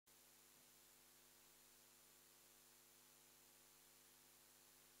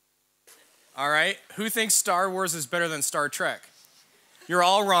All right? Who thinks Star Wars is better than Star Trek? You're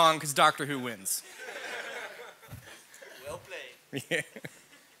all wrong because Doctor Who wins. Well played. Yeah.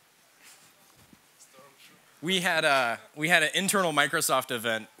 We had an internal Microsoft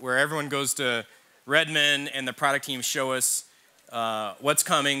event where everyone goes to Redmond and the product team show us what's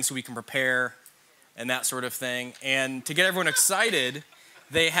coming so we can prepare and that sort of thing. And to get everyone excited,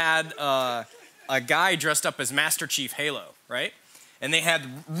 they had a guy dressed up as Master Chief Halo, right? And they had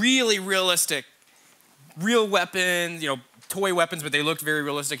really realistic, real weapons, toy weapons, but they looked very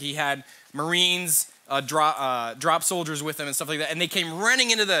realistic. He had Marines, drop soldiers with him and stuff like that. And they came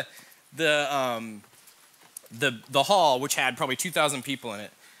running into the hall, which had probably 2,000 people in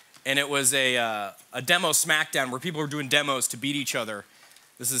it. And it was a demo smackdown where people were doing demos to beat each other.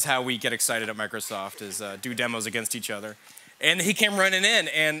 This is how we get excited at Microsoft, is do demos against each other. And he came running in,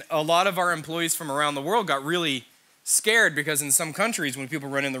 and a lot of our employees from around the world got really scared because in some countries, when people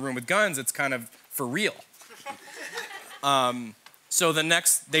run in the room with guns, it's kind of for real. So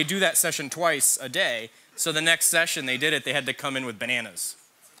they do that session twice a day. So the next session they had to come in with bananas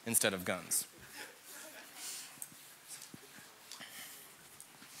instead of guns.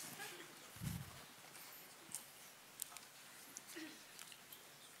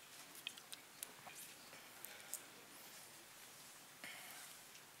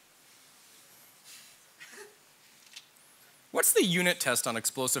 What's the unit test on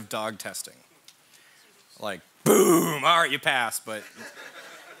explosive dog testing? Like, boom, all right, you passed, but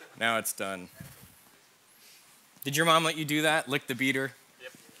now it's done. Did your mom let you do that? Lick the beater?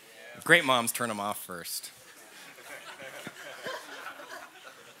 Yep. Yeah. Great moms turn them off first.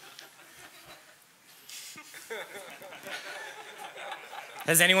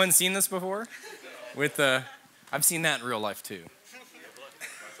 Has anyone seen this before? I've seen that in real life too.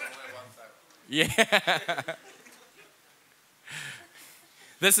 Yeah.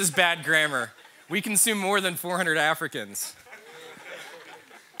 This is bad grammar. We consume more than 400 Africans.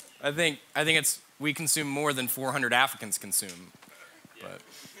 I think it's we consume more than 400 Africans consume. But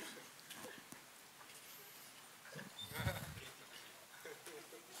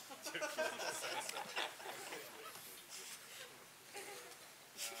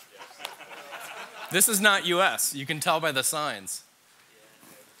this is not US. You can tell by the signs.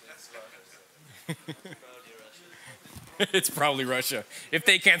 It's probably Russia. If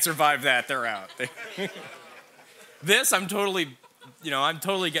they can't survive that, they're out. This, I'm totally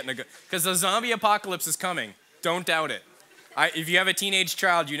getting a good, because the zombie apocalypse is coming. Don't doubt it. If you have a teenage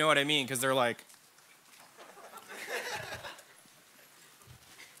child, you know what I mean, because they're like.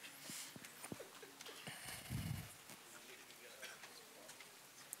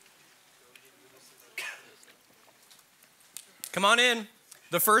 Come on in.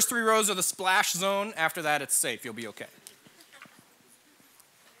 The first 3 rows are the splash zone. After that, it's safe. You'll be okay.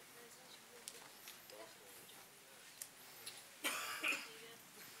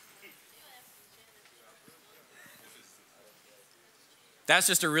 That's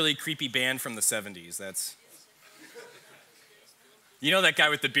just a really creepy band from the 70s. You know that guy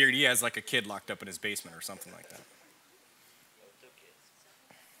with the beard, he has like a kid locked up in his basement or something like that.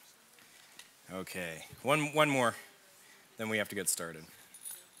 Okay, one more, then we have to get started.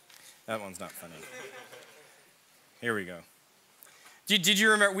 That one's not funny. Here we go. Did you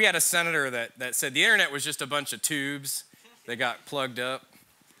remember, we had a senator that said the internet was just a bunch of tubes that got plugged up.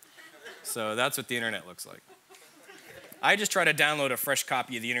 So that's what the internet looks like. I just try to download a fresh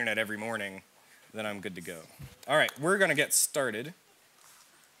copy of the internet every morning, then I'm good to go. All right, we're gonna get started.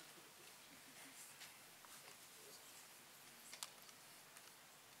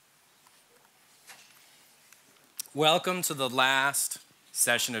 Welcome to the last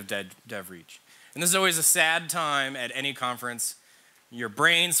session of DevReach. And this is always a sad time at any conference. Your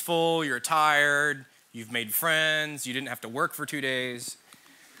brain's full, you're tired, you've made friends, you didn't have to work for 2 days,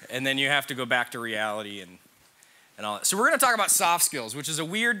 and then you have to go back to reality and all that. So we're going to talk about soft skills, which is a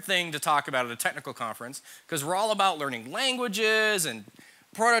weird thing to talk about at a technical conference, because we're all about learning languages and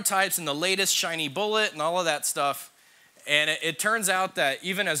prototypes and the latest shiny bullet and all of that stuff. And it turns out that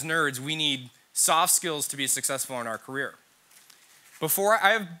even as nerds, we need soft skills to be successful in our career.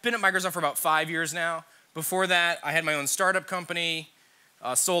 I've been at Microsoft for about 5 years now. Before that, I had my own startup company,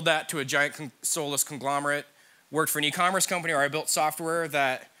 sold that to a giant soulless conglomerate, worked for an e-commerce company where I built software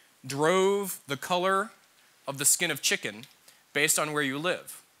that drove the color of the skin of chicken based on where you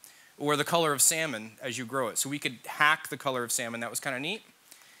live, or the color of salmon as you grow it. So we could hack the color of salmon. That was kind of neat.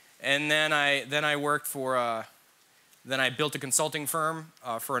 And then I worked for, then I built a consulting firm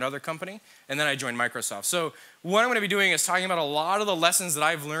for another company, and then I joined Microsoft. So what I'm going to be doing is talking about a lot of the lessons that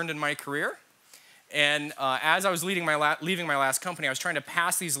I've learned in my career, And as I was leaving my last company, I was trying to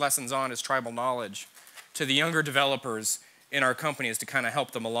pass these lessons on as tribal knowledge to the younger developers in our companies to kind of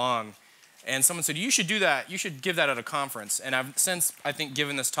help them along. And someone said, you should do that. You should give that at a conference. And I've since, I think,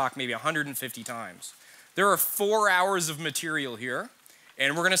 given this talk maybe 150 times. There are 4 hours of material here,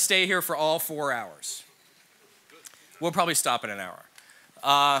 and we're going to stay here for all 4 hours. We'll probably stop in an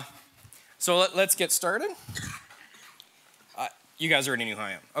hour. So let's get started. You guys already knew who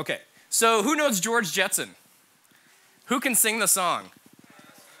I am. Okay. So who knows George Jetson? Who can sing the song?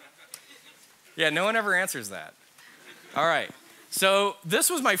 Yeah, no one ever answers that. All right. So this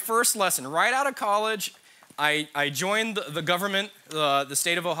was my first lesson. Right out of college, I joined the government, the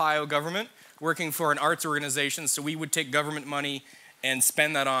state of Ohio government, working for an arts organization. So we would take government money and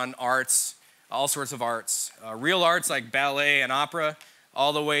spend that on arts, all sorts of arts. Real arts like ballet and opera,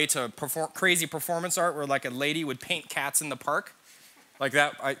 all the way to crazy performance art where like a lady would paint cats in the park. Like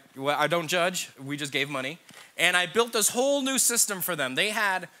that, I don't judge, we just gave money. And I built this whole new system for them. They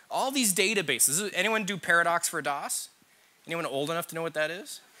had all these databases. Anyone do Paradox for DOS? Anyone old enough to know what that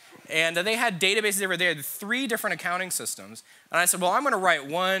is? And they had databases over there. They had 3 different accounting systems. And I said, well, I'm going to write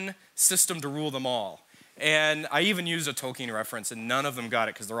one system to rule them all. And I even used a Tolkien reference, and none of them got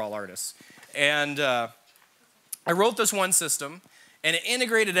it because they're all artists. And I wrote this one system, and it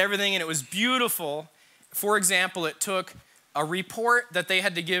integrated everything, and it was beautiful. For example, it took a report that they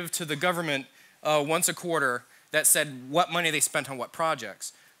had to give to the government once a quarter that said what money they spent on what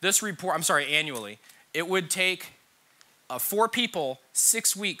projects. This report, annually, it would take 4 people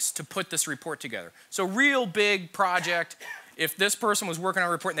 6 weeks to put this report together. So real big project. If this person was working on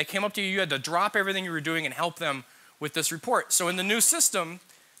a report and they came up to you, you had to drop everything you were doing and help them with this report. So in the new system,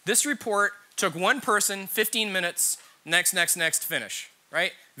 this report took one person, 15 minutes, next, finish,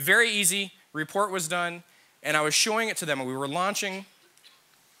 right? Very easy, report was done, and I was showing it to them, and we were launching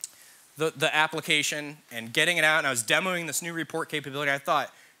the application and getting it out, and I was demoing this new report capability. I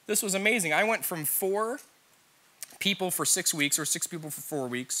thought, this was amazing. I went from 4 people for 6 weeks, or 6 people for 4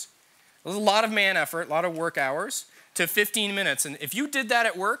 weeks. It was a lot of man effort, a lot of work hours, to 15 minutes. And if you did that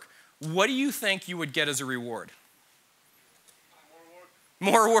at work, what do you think you would get as a reward?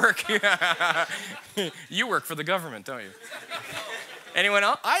 More work. You work for the government, don't you? Anyone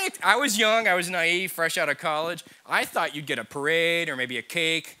else? I was young, I was naive, fresh out of college. I thought you'd get a parade or maybe a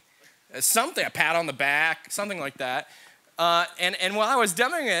cake, something, a pat on the back, something like that. And while I was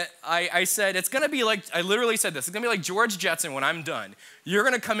demoing it, I said, it's going to be like, I literally said this, it's going to be like George Jetson when I'm done. You're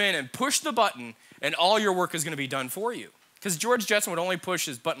going to come in and push the button, and all your work is going to be done for you. Because George Jetson would only push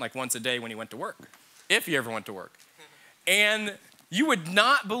his button like once a day when he went to work, if he ever went to work. And you would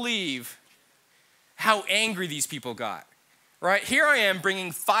not believe how angry these people got. Right? Here I am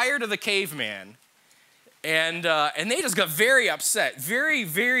bringing fire to the caveman, and they just got very upset. Very,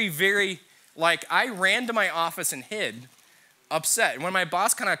 very, very, like I ran to my office and hid, upset. And when my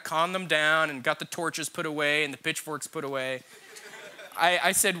boss kind of calmed them down and got the torches put away and the pitchforks put away,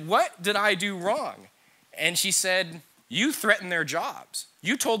 I said, what did I do wrong? And she said, you threatened their jobs.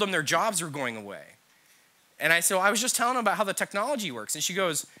 You told them their jobs were going away. And I said, well, I was just telling them about how the technology works. And she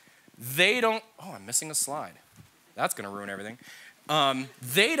goes, they don't, oh, I'm missing a slide. That's going to ruin everything.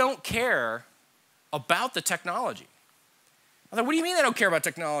 They don't care about the technology. I thought, what do you mean they don't care about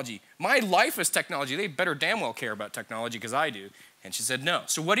technology? My life is technology. They better damn well care about technology because I do. And she said, no.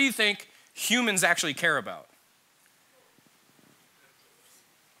 So what do you think humans actually care about?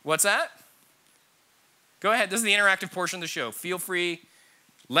 What's that? Go ahead. This is the interactive portion of the show. Feel free.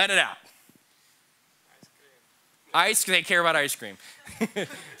 Let it out. Ice cream. They care about ice cream.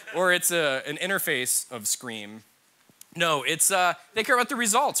 Or it's an interface of Scream. No, it's they care about the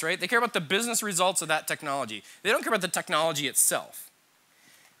results, right? They care about the business results of that technology. They don't care about the technology itself.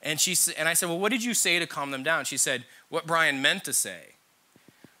 And I said, well, what did you say to calm them down? She said, what Brian meant to say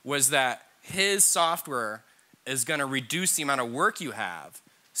was that his software is going to reduce the amount of work you have,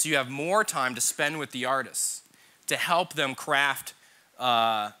 so you have more time to spend with the artists, to help them craft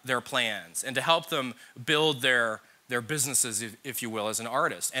their plans, and to help them build their businesses, if you will, as an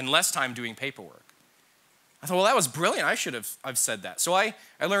artist, and less time doing paperwork. I thought, well, that was brilliant. I've said that. So I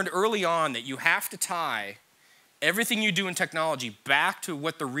learned early on that you have to tie everything you do in technology back to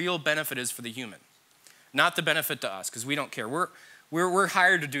what the real benefit is for the human, not the benefit to us, because we don't care. We're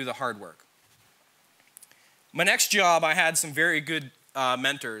hired to do the hard work. My next job, I had some very good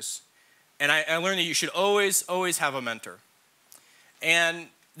mentors, and I learned that you should always have a mentor. And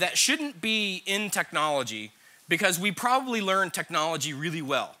that shouldn't be in technology, because we probably learn technology really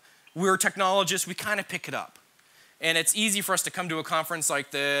well. We're technologists, we kind of pick it up. And it's easy for us to come to a conference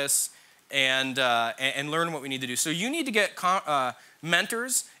like this and learn what we need to do. So you need to get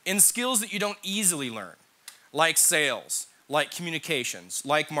mentors in skills that you don't easily learn, like sales, like communications,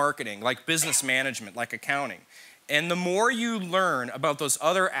 like marketing, like business management, like accounting. And the more you learn about those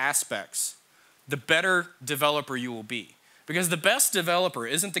other aspects, the better developer you will be. Because the best developer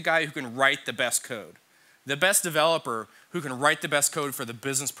isn't the guy who can write the best code. The best developer who can write the best code for the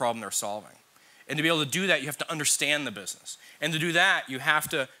business problem they're solving. And to be able to do that, you have to understand the business. And to do that, you have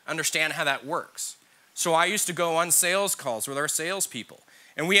to understand how that works. So I used to go on sales calls with our salespeople.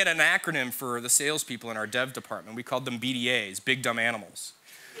 And we had an acronym for the salespeople in our dev department. We called them BDAs, Big Dumb Animals.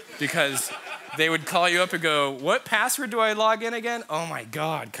 Because they would call you up and go, what password do I log in again? Oh my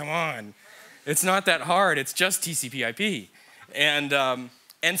God, come on. It's not that hard, it's just TCP/IP.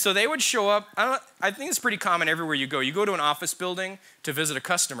 And so they would show up. I think it's pretty common everywhere you go. You go to an office building to visit a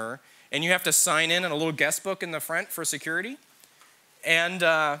customer, and you have to sign in a little guest book in the front for security. And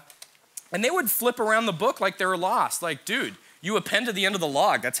they would flip around the book like they were lost. Like, dude, you append to the end of the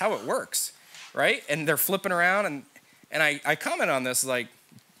log. That's how it works, right? And they're flipping around. And I comment on this like,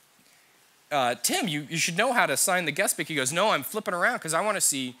 Tim, you should know how to sign the guest book. He goes, no, I'm flipping around because I want to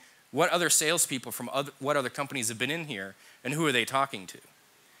see what other salespeople from what other companies have been in here and who are they talking to,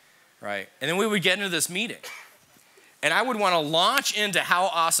 right? And then we would get into this meeting. And I would want to launch into how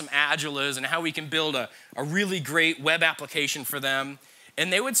awesome Agile is and how we can build a really great web application for them.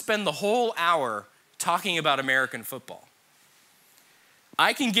 And they would spend the whole hour talking about American football.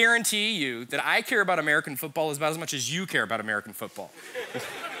 I can guarantee you that I care about American football about as much as you care about American football,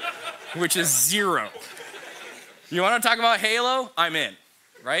 which is 0. You want to talk about Halo? I'm in,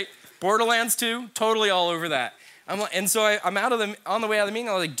 right? Borderlands 2, totally all over that. And so I'm on the way out of the meeting,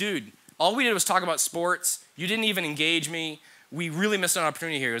 I was like, dude, all we did was talk about sports. You didn't even engage me. We really missed an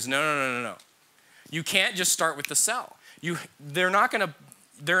opportunity here. He goes, no. You can't just start with the sell. They're not gonna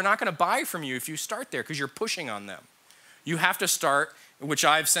buy from you if you start there because you're pushing on them. You have to start, which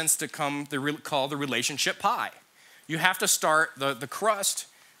I've since to come call the relationship pie. You have to start the crust,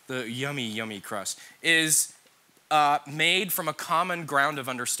 the yummy crust, is made from a common ground of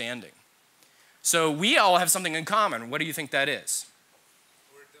understanding. So we all have something in common. What do you think that is?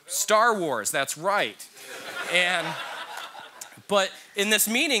 Star Wars, that's right. But in this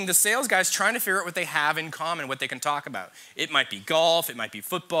meeting, the sales guy's trying to figure out what they have in common, what they can talk about. It might be golf, it might be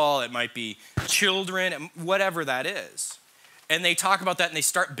football, it might be children, whatever that is. And they talk about that and they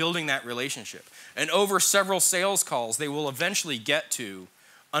start building that relationship. And over several sales calls, they will eventually get to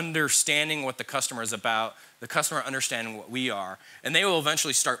understanding what the customer is about, the customer understanding what we are, and they will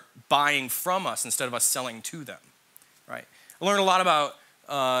eventually start buying from us instead of us selling to them, right? I learned a lot about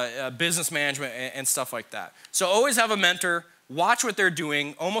business management and stuff like that. So always have a mentor, watch what they're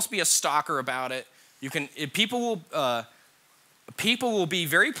doing, almost be a stalker about it. People will be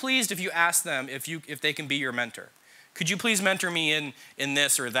very pleased if you ask them if they can be your mentor. Could you please mentor me in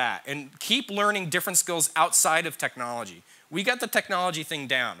this or that? And keep learning different skills outside of technology. We got the technology thing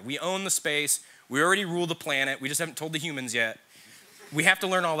down. We own the space. We already rule the planet. We just haven't told the humans yet. We have to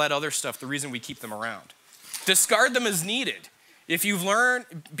learn all that other stuff, the reason we keep them around. Discard them as needed. If you've learned,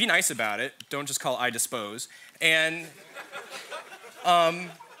 be nice about it. Don't just call I dispose. And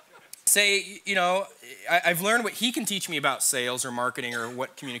say, I've learned what he can teach me about sales or marketing or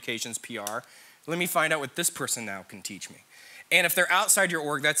what communications, PR. Let me find out what this person now can teach me. And if they're outside your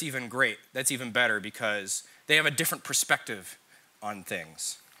org, that's even great. That's even better because they have a different perspective on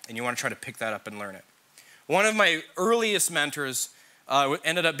things. And you want to try to pick that up and learn it. One of my earliest mentors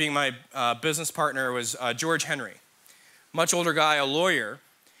ended up being my business partner was George Henry. Much older guy, a lawyer.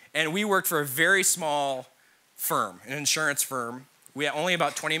 And we worked for a very small firm, an insurance firm. We had only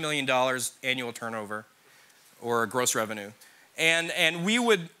about $20 million annual turnover or gross revenue. And we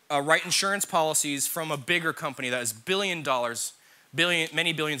would write insurance policies from a bigger company that is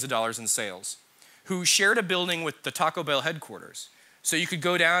many billions of dollars in sales, who shared a building with the Taco Bell headquarters. So you could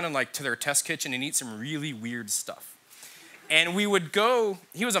go down and to their test kitchen and eat some really weird stuff. And we would go,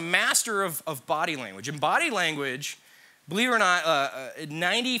 he was a master of body language. And body language, believe it or not,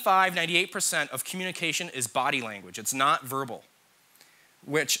 98% of communication is body language. It's not verbal,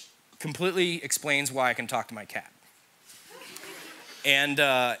 which completely explains why I can talk to my cat.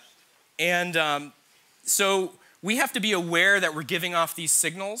 So we have to be aware that we're giving off these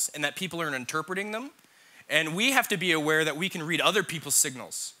signals and that people are interpreting them. And we have to be aware that we can read other people's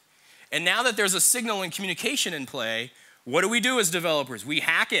signals. And now that there's a signal and communication in play, what do we do as developers? We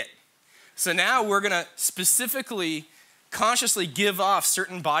hack it. So now we're going to specifically, consciously give off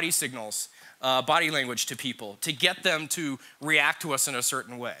certain body signals, body language to people to get them to react to us in a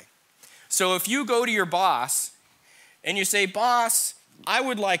certain way. So if you go to your boss and you say, boss, I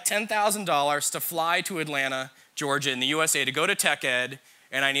would like $10,000 to fly to Atlanta, Georgia in the USA to go to Tech Ed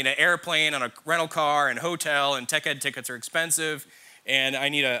and I need an airplane and a rental car and hotel, and tech ed tickets are expensive, and I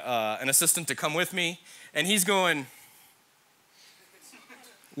need an assistant to come with me. And he's going,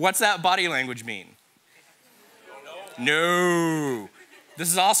 what's that body language mean? No. This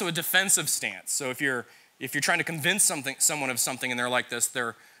is also a defensive stance. So if you're trying to convince someone of something and they're like this,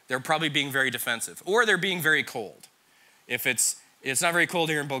 they're probably being very defensive, or they're being very cold. If it's not very cold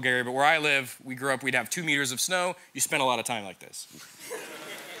here in Bulgaria, but where I live, we grew up, we'd have 2 meters of snow. You spend a lot of time like this.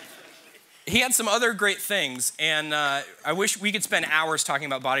 He had some other great things, and I wish we could spend hours talking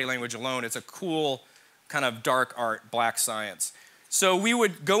about body language alone. It's a cool kind of dark art, black science. So we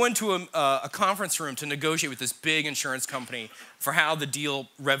would go into a conference room to negotiate with this big insurance company for how the deal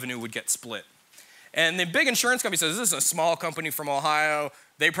revenue would get split. And the big insurance company says, this is a small company from Ohio.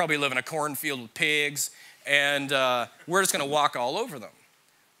 They probably live in a cornfield with pigs, and we're just going to walk all over them.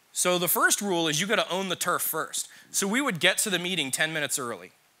 So the first rule is you got to own the turf first. So we would get to the meeting 10 minutes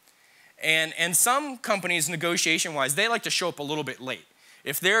early. And some companies, negotiation-wise, they like to show up a little bit late.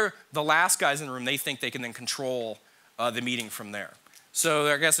 If they're the last guys in the room, they think they can then control the meeting from there.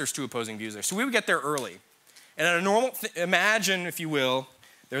 So I guess there's two opposing views there. So we would get there early. And at a normal, imagine, if you will,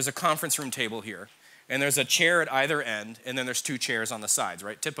 there's a conference room table here. And there's a chair at either end, and then there's 2 chairs on the sides,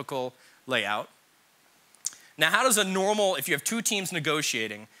 right? Typical layout. Now, how does a normal, if you have 2 teams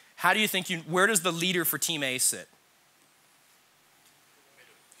negotiating, how do you think where does the leader for team A sit?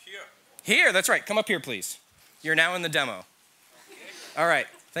 Here, that's right. Come up here, please. You're now in the demo. All right.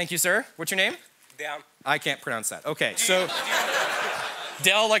 Thank you, sir. What's your name? Down. I can't pronounce that. Okay, so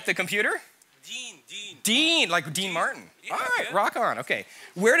Dell like the computer? Dean, like Dean Martin. Yeah, All right, rock on. Okay.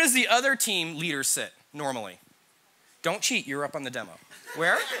 Where does the other team leader sit normally? Don't cheat. You're up on the demo.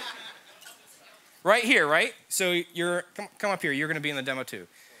 Where? Right here, right? So come up here. You're going to be in the demo too.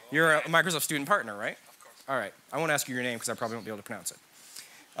 You're a Microsoft student partner, right? Of course. All right. I won't ask you your name because I probably won't be able to pronounce it.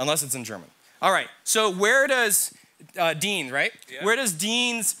 Unless it's in German. All right, so where does Dean, right? Yeah. Where does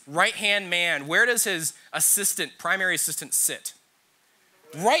Dean's right-hand man, where does his assistant, primary assistant sit?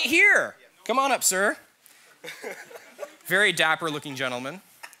 Right here. Come on up, sir. Very dapper-looking gentleman.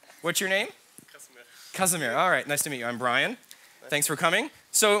 What's your name? Casimir. All right, nice to meet you. I'm Brian. Thanks for coming.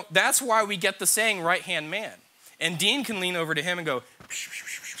 So that's why we get the saying right-hand man. And Dean can lean over to him and go,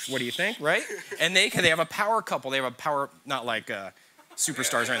 what do you think, right? And they have a power couple. They have a power, not like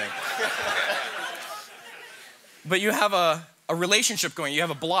superstars or anything. But you have a relationship going. You have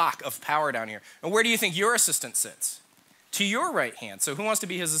a block of power down here. And where do you think your assistant sits? To your right hand. So who wants to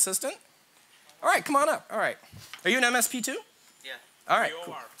be his assistant? All right, come on up. All right. Are you an MSP too? Yeah. All right. We all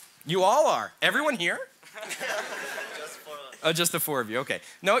cool. are. You all are. Everyone here? Just for us. Oh, just the 4 of you. Okay.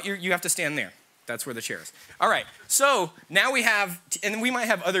 No, you have to stand there. That's where the chair is. All right. So now we have, and we might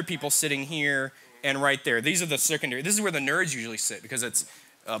have other people sitting here and right there. These are the secondary. This is where the nerds usually sit because it's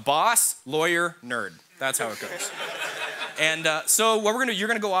boss, lawyer, nerd. That's how it goes. And so what you're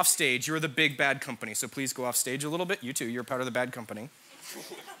gonna go off stage. You're the big bad company, so please go off stage a little bit. You too, you're part of the bad company.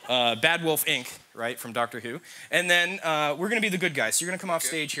 Bad Wolf Inc., right, from Doctor Who. And then we're gonna be the good guys. So you're gonna come off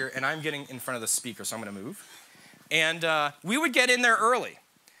stage here, and I'm getting in front of the speaker, so I'm gonna move. And we would get in there early.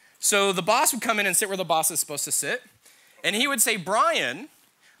 So the boss would come in and sit where the boss is supposed to sit. And he would say, Brian,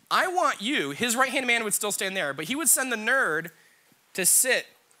 I want you, his right-hand man would still stand there, but he would send the nerd to sit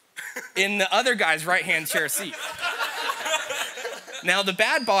in the other guy's right-hand chair seat. Now the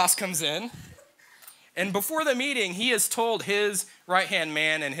bad boss comes in, and before the meeting, he has told his right-hand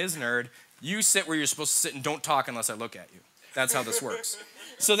man and his nerd, you sit where you're supposed to sit and don't talk unless I look at you. That's how this works.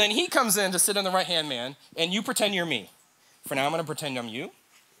 So then he comes in to sit on the right-hand man, and you pretend you're me. For now, I'm gonna pretend I'm you.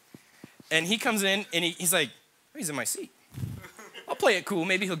 And he comes in, and he's like, oh, he's in my seat. I'll play it cool.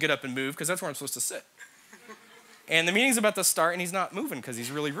 Maybe he'll get up and move, because that's where I'm supposed to sit. And the meeting's about to start, and he's not moving, because he's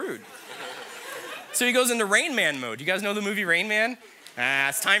really rude. So he goes into Rain Man mode. You guys know the movie Rain Man?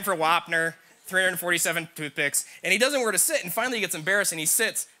 It's time for Wapner, 347 toothpicks. And he doesn't know where to sit, and finally he gets embarrassed, and he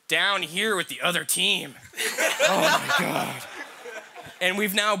sits down here with the other team. Oh, my God. And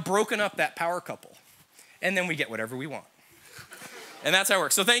we've now broken up that power couple. And then we get whatever we want. And that's how it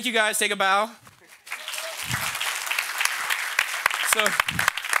works. So thank you, guys. Take a bow. So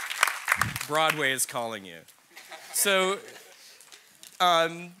Broadway is calling you. So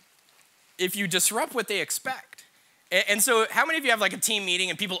if you disrupt what they expect, and so how many of you have like a team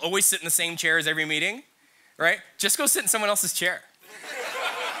meeting and people always sit in the same chairs every meeting, right? Just go sit in someone else's chair.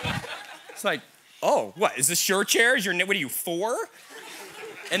 It's like, oh, what, is this your chair? What are you, 4?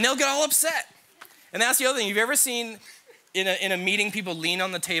 And they'll get all upset. And that's the other thing. You've ever seen in a meeting people lean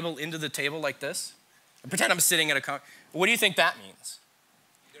on the table into the table like this? Pretend I'm sitting at a what do you think that means?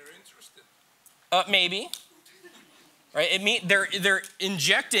 They're interested. Maybe. right? They're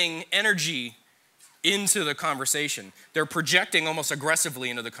injecting energy into the conversation. They're projecting almost aggressively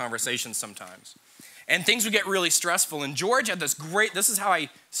into the conversation sometimes. And things would get really stressful. And George had this is how I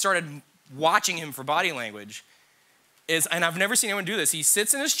started watching him for body language, and I've never seen anyone do this. He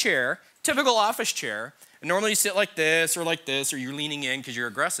sits in his chair, typical office chair, and normally you sit like this, or you're leaning in because you're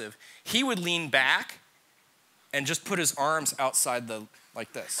aggressive. He would lean back and just put his arms outside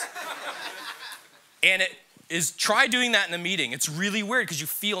like this. And try doing that in a meeting. It's really weird because you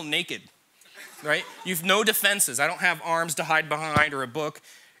feel naked, right? You've no defenses. I don't have arms to hide behind or a book.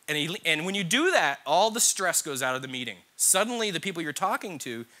 And when you do that, all the stress goes out of the meeting. Suddenly, the people you're talking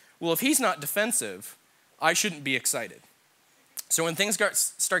to, well, if he's not defensive, I shouldn't be excited. So when things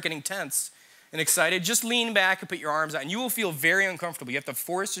start getting tense and excited, just lean back and put your arms out, and you will feel very uncomfortable. You have to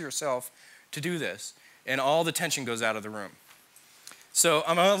force yourself to do this, and all the tension goes out of the room. So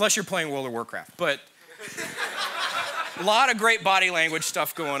unless you're playing World of Warcraft, but a lot of great body language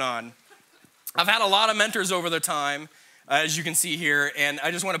stuff going on. I've had a lot of mentors over the time, as you can see here, and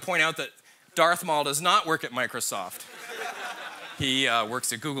I just want to point out that Darth Maul does not work at Microsoft. He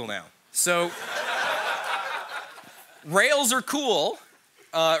works at Google now. So Rails are cool.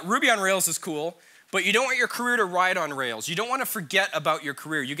 Ruby on Rails is cool, but you don't want your career to ride on Rails. You don't want to forget about your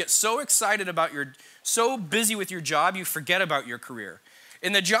career. You get so excited about so busy with your job, you forget about your career.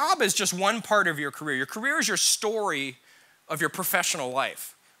 And the job is just one part of your career. Your career is your story of your professional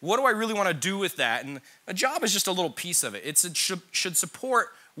life. What do I really want to do with that? And a job is just a little piece of it. It should support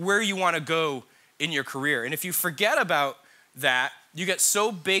where you want to go in your career. And if you forget about that, you get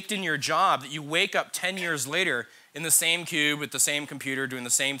so baked in your job that you wake up 10 years later in the same cube with the same computer doing the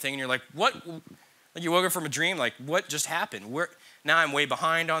same thing, and you're like, what? Like you woke up from a dream, like what just happened? Now I'm way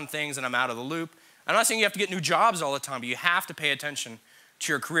behind on things and I'm out of the loop. I'm not saying you have to get new jobs all the time, but you have to pay attention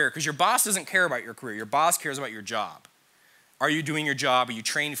to your career because your boss doesn't care about your career. Your boss cares about your job. Are you doing your job? Are you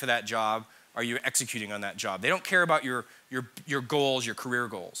trained for that job? Are you executing on that job? They don't care about your goals, your career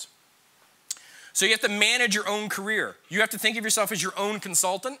goals. So you have to manage your own career. You have to think of yourself as your own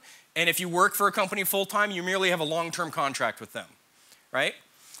consultant, and if you work for a company full-time, you merely have a long-term contract with them, right?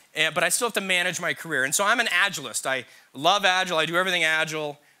 But I still have to manage my career. And so I'm an Agilist. I love Agile. I do everything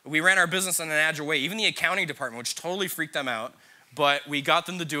Agile. We ran our business in an Agile way, even the accounting department, which totally freaked them out, but we got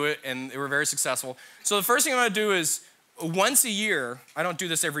them to do it, and they were very successful. So the first thing I'm going to do is once a year, I don't do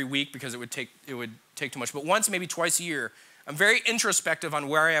this every week because it would take too much, but once, maybe twice a year, I'm very introspective on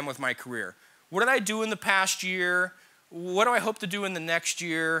where I am with my career. What did I do in the past year? What do I hope to do in the next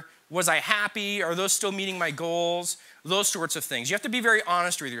year? Was I happy? Are those still meeting my goals? Those sorts of things. You have to be very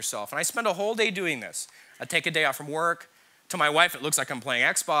honest with yourself. And I spend a whole day doing this. I take a day off from work. To my wife, it looks like I'm playing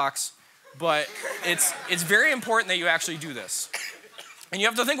Xbox. But it's very important that you actually do this. And you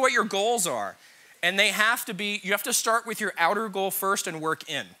have to think what your goals are. And you have to start with your outer goal first and work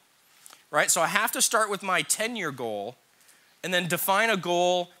in. Right? So I have to start with my 10-year goal and then define a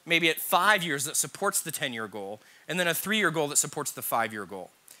goal maybe at 5 years that supports the 10-year goal, and then a 3-year goal that supports the 5-year goal.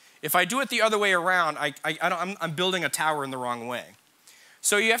 If I do it the other way around, I'm building a tower in the wrong way.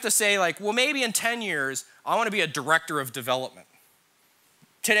 So you have to say like, well, maybe in 10 years, I want to be a director of development.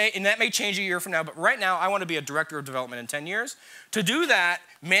 Today, and that may change a year from now, but right now, I want to be a director of development in 10 years. To do that,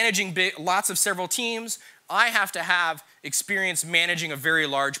 managing lots of several teams, I have to have experience managing a very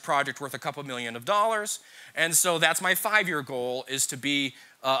large project worth a couple $1 million. And so that's my 5-year goal, is to be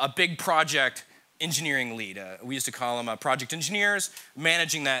a big project engineering lead. We used to call them project engineers,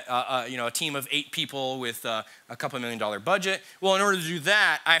 managing that, a team of 8 people with a couple $1 million budget. Well, in order to do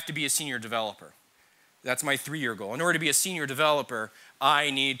that, I have to be a senior developer. That's my 3-year goal. In order to be a senior developer, I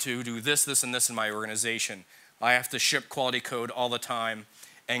need to do this, this, and this in my organization. I have to ship quality code all the time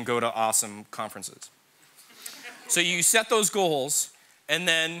and go to awesome conferences. So you set those goals, and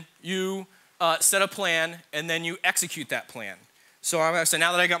then you set a plan, and then you execute that plan. So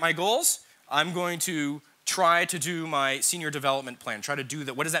now that I got my goals, I'm going to try to do my senior development plan, try to do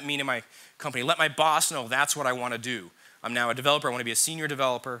that. What does that mean in my company? Let my boss know that's what I want to do. I'm now a developer, I want to be a senior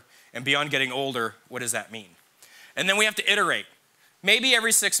developer, and beyond getting older, what does that mean? And then we have to iterate. Maybe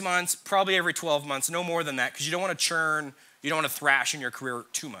every 6 months, probably every 12 months, no more than that, because you don't want to churn, you don't want to thrash in your career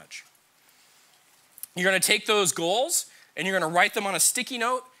too much. You're going to take those goals, and you're going to write them on a sticky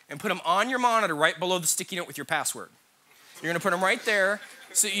note and put them on your monitor right below the sticky note with your password. You're going to put them right there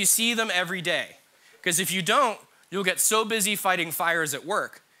so you see them every day. Because if you don't, you'll get so busy fighting fires at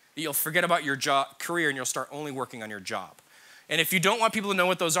work that you'll forget about your career and you'll start only working on your job. And if you don't want people to know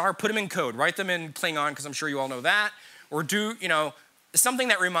what those are, put them in code. Write them in Klingon, because I'm sure you all know that. Or do, something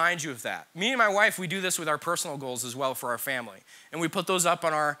that reminds you of that. Me and my wife, we do this with our personal goals as well for our family. And we put those up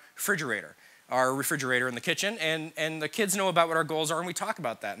on our refrigerator. our refrigerator in the kitchen, and the kids know about what our goals are, and we talk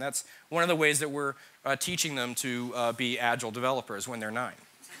about that. And that's one of the ways that we're teaching them to be agile developers when they're 9.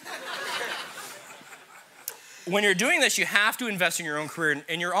 When you're doing this, you have to invest in your own career,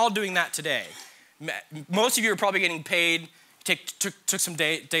 and you're all doing that today. Most of you are probably getting paid, took some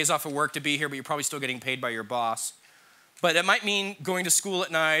days off of work to be here, but you're probably still getting paid by your boss. But it might mean going to school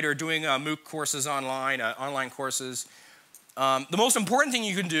at night or doing MOOC courses online courses. The most important thing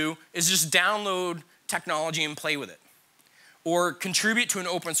you can do is just download technology and play with it, or contribute to an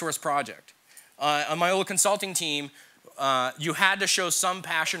open source project. On my old consulting team, you had to show some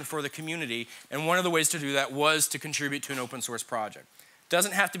passion for the community, and one of the ways to do that was to contribute to an open source project. It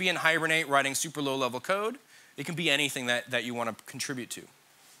doesn't have to be in Hibernate writing super low level code. It can be anything that you want to contribute to.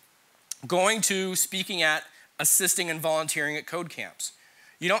 Going to, speaking at, assisting and volunteering at code camps.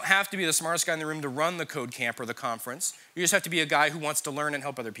 You don't have to be the smartest guy in the room to run the code camp or the conference. You just have to be a guy who wants to learn and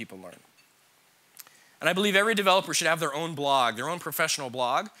help other people learn. And I believe every developer should have their own blog, their own professional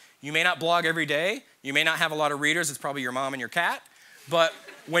blog. You may not blog every day. You may not have a lot of readers. It's probably your mom and your cat. But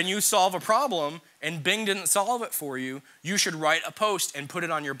when you solve a problem and Bing didn't solve it for you, you should write a post and put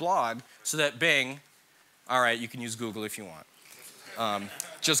it on your blog so that Bing, all right, you can use Google if you want.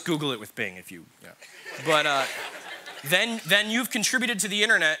 Just Google it with Bing if you, yeah. But then you've contributed to the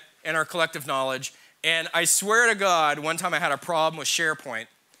internet and our collective knowledge. And I swear to God, one time I had a problem with SharePoint.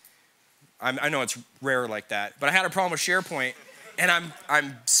 I know it's rare like that, but I had a problem with SharePoint, and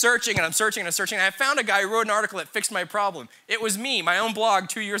I'm searching and I'm searching and I'm searching, and I found a guy who wrote an article that fixed my problem. It was me, my own blog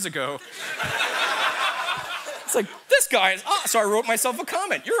 2 years ago. It's like, this guy is awesome. So I wrote myself a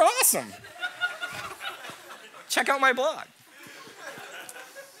comment. You're awesome. Check out my blog.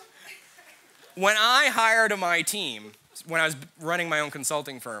 When I hired my team, when I was running my own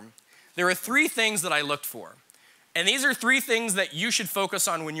consulting firm, there were 3 things that I looked for. And these are 3 things that you should focus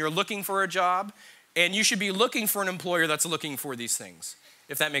on when you're looking for a job, and you should be looking for an employer that's looking for these things,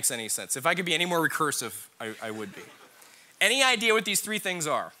 if that makes any sense. If I could be any more recursive, I would be. Any idea what these 3 things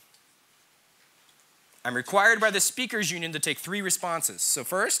are? I'm required by the speakers union to take 3 responses. So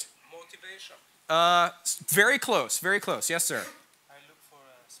first? Motivation. Very close, very close. Yes, sir. I look for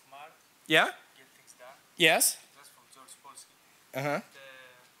smart. Yeah? Get things done. Yes? That's from George Polsky.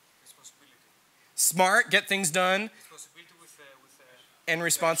 Responsibility. Smart, get things done, Responsibility with and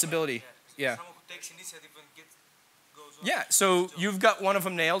responsibility. Yeah. Someone who takes initiative and goes on. Yeah, so you've got one of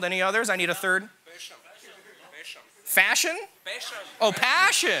them nailed. Any others? I need a third. Passion. Fashion? Passion. Oh,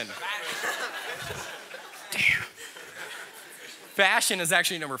 passion. Damn. Fashion is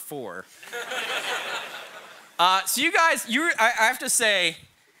actually number 4. So you guys, I have to say,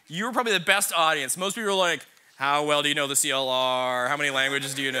 you were probably the best audience. Most people are like, how well do you know the CLR? How many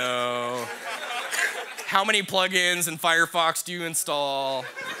languages do you know? How many plugins in Firefox do you install?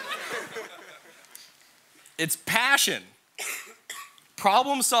 It's passion,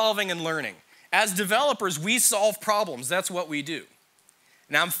 problem solving and learning. As developers, we solve problems. That's what we do.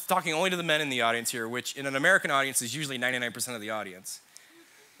 Now I'm talking only to the men in the audience here, which in an American audience is usually 99% of the audience.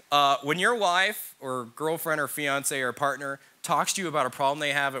 When your wife or girlfriend or fiance or partner talks to you about a problem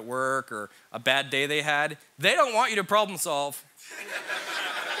they have at work or a bad day they had, they don't want you to problem solve.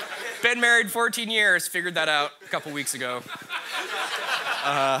 Been married 14 years, figured that out a couple weeks ago.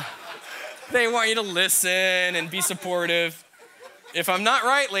 They want you to listen and be supportive. If I'm not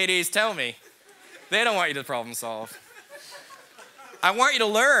right, ladies, tell me. They don't want you to problem solve. I want you to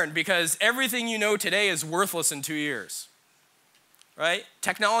learn, because everything you know today is worthless in 2 years. Right?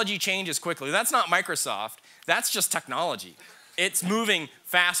 Technology changes quickly. That's not Microsoft. That's just technology. It's moving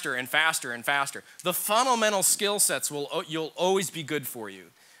faster and faster and faster. The fundamental skill sets you'll always be good for you.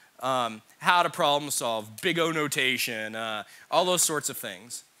 How to problem solve, big O notation, all those sorts of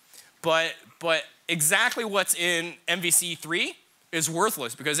things. But exactly what's in MVC 3 is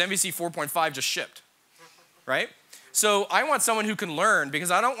worthless, because MVC 4.5 just shipped, right? So I want someone who can learn, because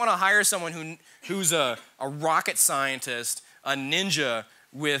I don't want to hire someone who's a rocket scientist, a ninja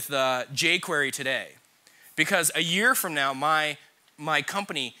with jQuery today. Because a year from now, my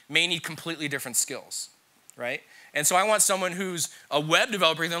company may need completely different skills, right? And so I want someone who's a web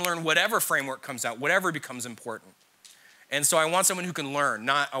developer who can learn whatever framework comes out, whatever becomes important. And so I want someone who can learn,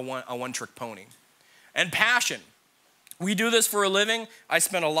 not a one-trick pony. And passion. We do this for a living. I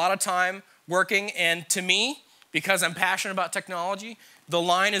spend a lot of time working, and to me, because I'm passionate about technology, the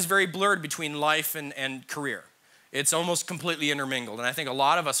line is very blurred between life and career. It's almost completely intermingled, and I think a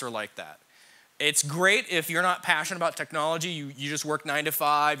lot of us are like that. It's great if you're not passionate about technology, you just work 9 to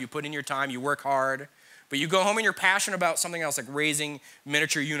 5, you put in your time, you work hard. but you go home and you're passionate about something else like raising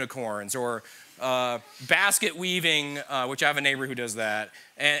miniature unicorns or basket weaving, which I have a neighbor who does that,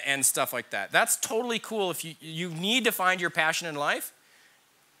 and stuff like that. That's totally cool if you need to find your passion in life,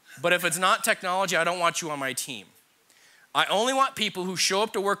 but if it's not technology, I don't want you on my team. I only want people who show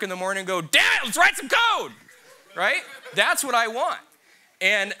up to work in the morning and go, damn it, let's write some code, right? That's what I want.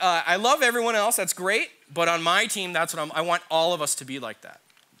 And I love everyone else, that's great, but on my team, that's what I want all of us to be like that.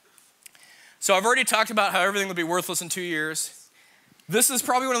 So I've already talked about how everything will be worthless in 2 years. This is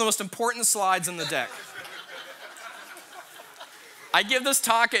probably one of the most important slides in the deck. I give this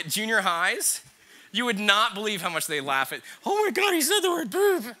talk at junior highs. You would not believe how much they laugh at, oh my God, he said the word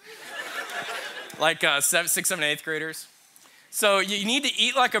poop. Like 6th, 7th, 8th graders. So you need to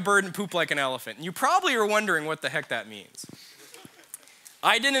eat like a bird and poop like an elephant. And you probably are wondering what the heck that means.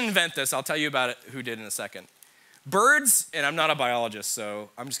 I didn't invent this. I'll tell you about it, who did in a second. Birds, and I'm not a biologist, so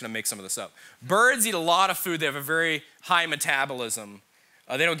I'm just gonna make some of this up. Birds eat a lot of food. They have a very high metabolism.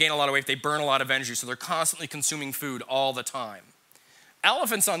 They don't gain a lot of weight. They burn a lot of energy, so they're constantly consuming food all the time.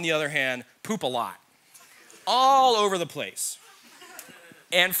 Elephants, on the other hand, poop a lot, all over the place.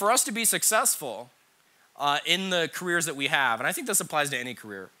 And for us to be successful in the careers that we have, and I think this applies to any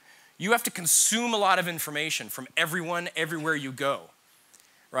career, you have to consume a lot of information from everyone, everywhere you go.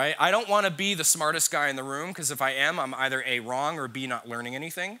 Right? I don't want to be the smartest guy in the room, because if I am, I'm either A, wrong, or B, not learning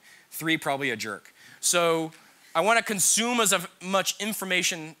anything. 3, probably a jerk. So I want to consume as much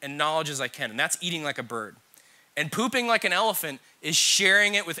information and knowledge as I can, and that's eating like a bird. And pooping like an elephant is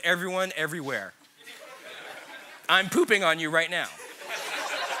sharing it with everyone, everywhere. I'm pooping on you right now.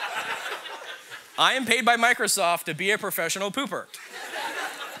 I am paid by Microsoft to be a professional pooper.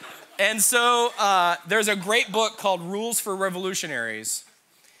 And so there's a great book called Rules for Revolutionaries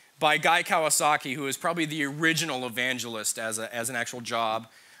by Guy Kawasaki, who is probably the original evangelist as an actual job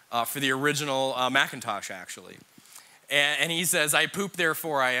for the original Macintosh, actually. And he says, I poop,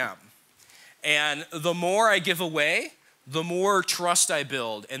 therefore I am. And the more I give away, the more trust I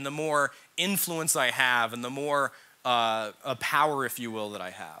build, and the more influence I have, and the more power, if you will, that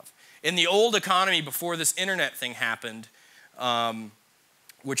I have. In the old economy, before this internet thing happened,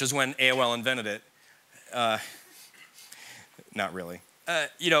 which is when AOL invented it, not really.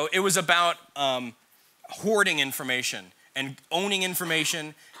 It was about hoarding information and owning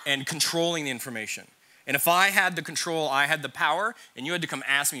information and controlling the information. And if I had the control, I had the power, and you had to come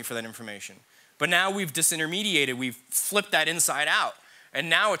ask me for that information. But now we've disintermediated, we've flipped that inside out. And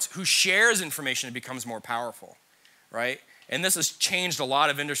now it's who shares information that becomes more powerful, right? And this has changed a lot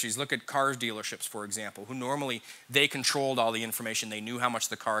of industries. Look at car dealerships, for example, who normally they controlled all the information. They knew how much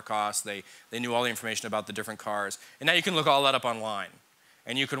the car cost. They knew all the information about the different cars. And now you can look all that up online.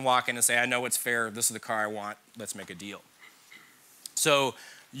 And you can walk in and say, I know it's fair. This is the car I want. Let's make a deal. So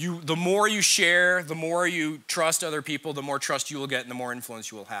the more you share, the more you trust other people, the more trust you will get and the more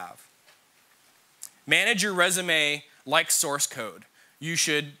influence you will have. Manage your resume like source code. You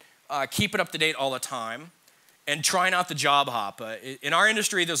should keep it up to date all the time and try not to job hop. In our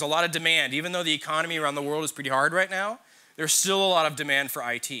industry, there's a lot of demand. Even though the economy around the world is pretty hard right now, there's still a lot of demand for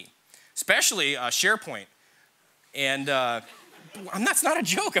IT, especially SharePoint. And that's not a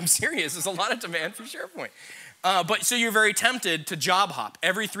joke, I'm serious. There's a lot of demand for SharePoint. But so you're very tempted to job hop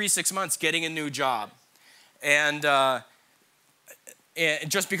every 3-6 months, getting a new job. And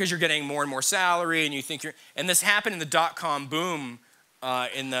just because you're getting more and more salary and you think and this happened in the dot-com boom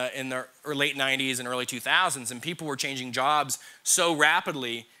in the late 90s and early 2000s, and people were changing jobs so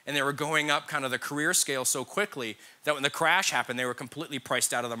rapidly and they were going up kind of the career scale so quickly that when the crash happened, they were completely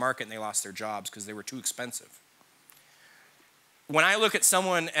priced out of the market and they lost their jobs because they were too expensive. When I look at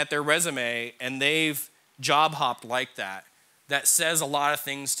someone at their resume and they've job hopped like that, that says a lot of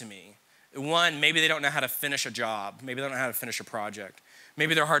things to me. One, maybe they don't know how to finish a job. Maybe they don't know how to finish a project.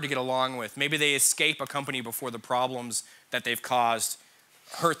 Maybe they're hard to get along with. Maybe they escape a company before the problems that they've caused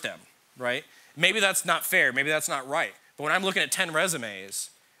hurt them, right? Maybe that's not fair. Maybe that's not right. But when I'm looking at 10 resumes,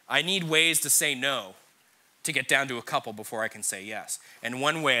 I need ways to say no to get down to a couple before I can say yes. And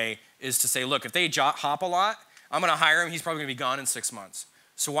one way is to say, look, if they job hop a lot, I'm going to hire him. He's probably going to be gone in 6 months.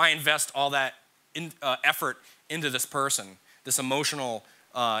 So why invest all that effort into this person, this emotional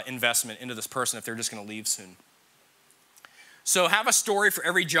investment into this person if they're just going to leave soon? So have a story for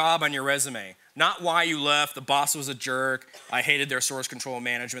every job on your resume. Not why you left, the boss was a jerk, I hated their source control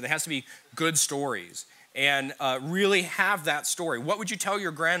management. There has to be good stories. And really have that story. What would you tell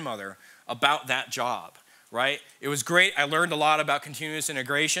your grandmother about that job, right? It was great. I learned a lot about continuous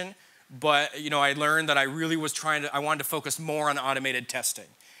integration. But I learned that I really was I wanted to focus more on automated testing,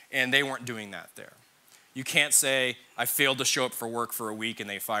 and they weren't doing that there. You can't say, I failed to show up for work for a week and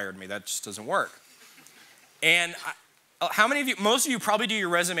they fired me. That just doesn't work. And how many of you, most of you probably do your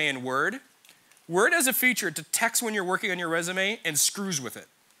resume in Word. Word has a feature to text when you're working on your resume and screws with it.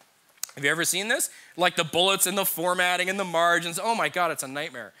 Have you ever seen this? Like the bullets and the formatting and the margins. Oh my God, it's a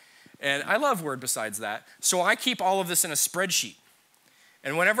nightmare. And I love Word besides that. So I keep all of this in a spreadsheet.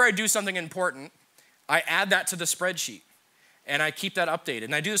 And whenever I do something important, I add that to the spreadsheet. And I keep that updated.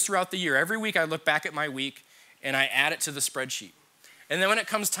 And I do this throughout the year. Every week I look back at my week and I add it to the spreadsheet. And then when it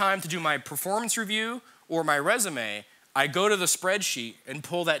comes time to do my performance review or my resume, I go to the spreadsheet and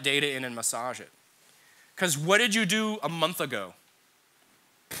pull that data in and massage it. Because what did you do a month ago?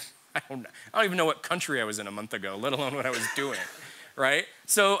 I don't even know what country I was in a month ago, let alone what I was doing, right?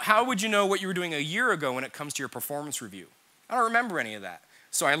 So how would you know what you were doing a year ago when it comes to your performance review? I don't remember any of that.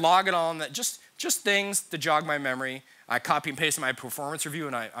 So I log it all in, that just things to jog my memory. I copy and paste my performance review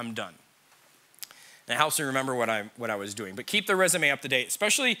and I'm done. And it helps me remember what I was doing. But keep the resume up to date.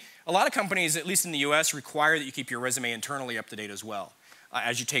 Especially a lot of companies, at least in the US, require that you keep your resume internally up to date as well,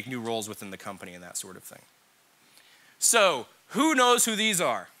 as you take new roles within the company and that sort of thing. So who knows who these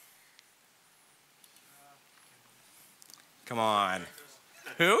are? Come on.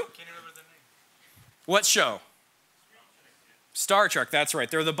 Who? Can you remember the name? What show? Star Trek, that's right.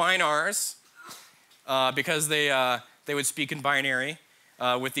 They're the Binars because they would speak in binary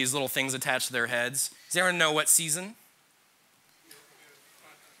with these little things attached to their heads. Does anyone know what season?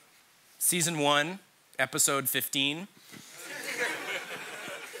 Season 1, episode 15.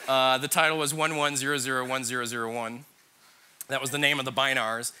 The title was 11001001. That was the name of the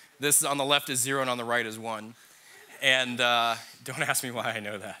Binars. This on the left is 0 and on the right is 1. And don't ask me why I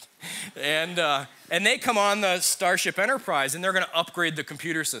know that. And they come on the Starship Enterprise, and they're going to upgrade the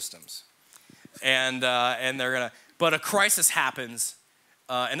computer systems. And they're going to, but a crisis happens,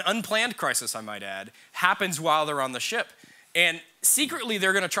 an unplanned crisis, I might add, happens while they're on the ship. And secretly,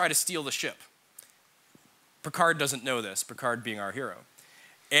 they're going to try to steal the ship. Picard doesn't know this, Picard being our hero.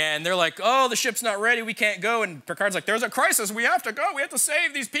 And they're like, oh, the ship's not ready, we can't go. And Picard's like, there's a crisis, we have to go, we have to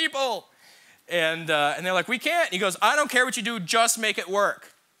save these people. And they're like, we can't. And he goes, I don't care what you do, just make it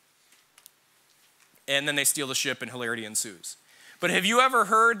work. And then they steal the ship and hilarity ensues. But have you ever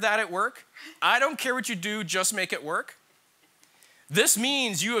heard that at work? I don't care what you do, just make it work. This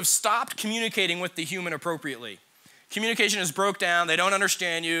means you have stopped communicating with the human appropriately. Communication is broke down, they don't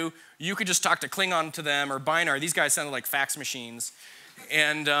understand you. You could just talk to Klingon to them or Binar. These guys sounded like fax machines.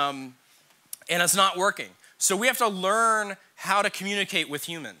 And it's not working. So we have to learn how to communicate with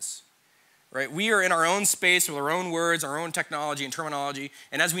humans. Right? We are in our own space with our own words, our own technology and terminology.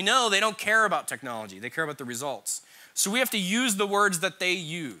 And as we know, they don't care about technology. They care about the results. So we have to use the words that they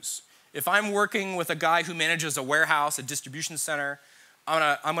use. If I'm working with a guy who manages a warehouse, a distribution center,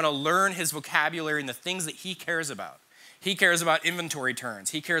 I'm gonna learn his vocabulary and the things that he cares about. He cares about inventory turns.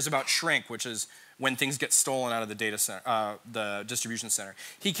 He cares about shrink, which is when things get stolen out of the data center, the distribution center.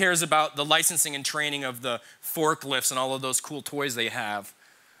 He cares about the licensing and training of the forklifts and all of those cool toys they have.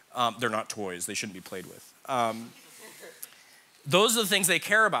 They're not toys, they shouldn't be played with. Those are the things they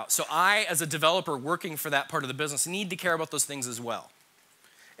care about. So I, as a developer working for that part of the business, need to care about those things as well.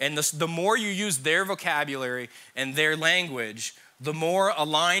 And the more you use their vocabulary and their language, the more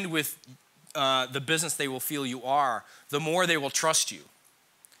aligned with the business they will feel you are, the more they will trust you.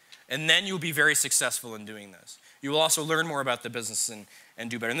 And then you'll be very successful in doing this. You will also learn more about the business and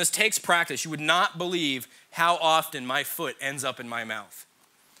do better. And this takes practice. You would not believe how often my foot ends up in my mouth.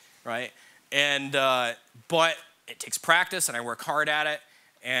 Right? But it takes practice, and I work hard at it,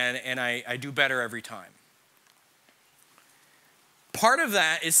 and I do better every time. Part of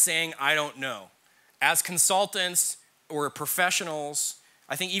that is saying, I don't know. As consultants or professionals,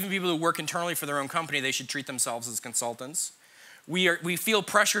 I think even people who work internally for their own company, they should treat themselves as consultants. We feel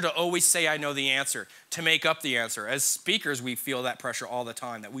pressure to always say, I know the answer, to make up the answer. As speakers, we feel that pressure all the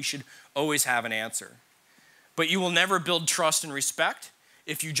time, that we should always have an answer. But you will never build trust and respect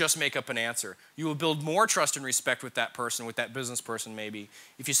if you just make up an answer. You will build more trust and respect with that person, with that business person maybe,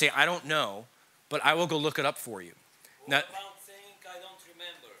 if you say, I don't know, but I will go look it up for you. What about saying I don't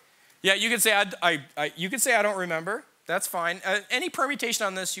remember? Yeah, you can say you can say I don't remember. That's fine. Any permutation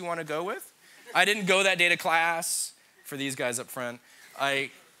on this you want to go with? I didn't go that day to class for these guys up front.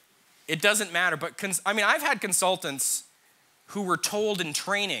 It doesn't matter, but I've had consultants who were told in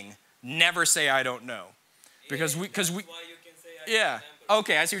training, never say I don't know. Because we why you can say I yeah. remember.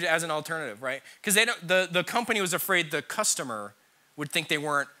 Okay, I see what as an alternative, right? Because the company was afraid the customer would think they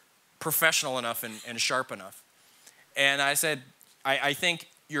weren't professional enough and sharp enough. And I said, I think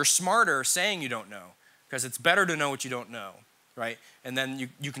you're smarter saying you don't know, because it's better to know what you don't know, right? And then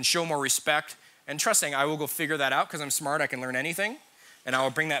you can show more respect and trusting. I will go figure that out because I'm smart, I can learn anything, and I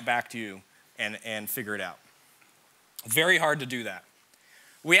will bring that back to you and figure it out. Very hard to do that.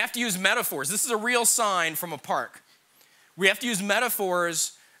 We have to use metaphors. This is a real sign from a park. We have to use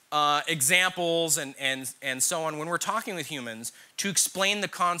metaphors, examples, and so on when we're talking with humans to explain the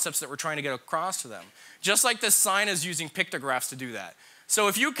concepts that we're trying to get across to them. Just like this sign is using pictographs to do that. So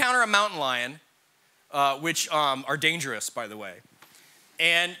if you encounter a mountain lion, which are dangerous, by the way,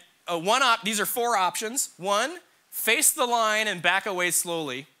 and these are 4 options. 1, face the lion and back away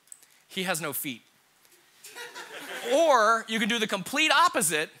slowly. He has no feet. Or you can do the complete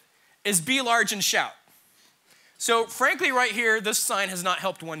opposite, is be large and shout. So frankly, right here, this sign has not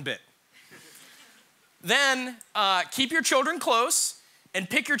helped one bit. Then keep your children close and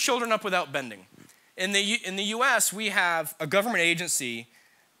pick your children up without bending. In the US, we have a government agency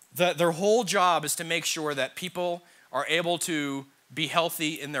that their whole job is to make sure that people are able to be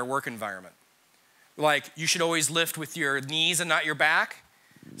healthy in their work environment. Like, you should always lift with your knees and not your back.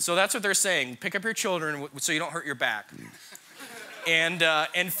 So that's what they're saying. Pick up your children so you don't hurt your back. And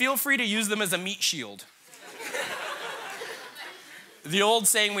feel free to use them as a meat shield. The old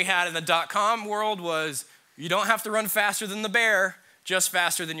saying we had in the .com world was, you don't have to run faster than the bear, just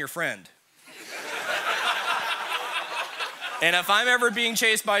faster than your friend. And if I'm ever being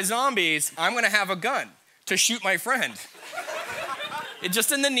chased by zombies, I'm gonna have a gun to shoot my friend.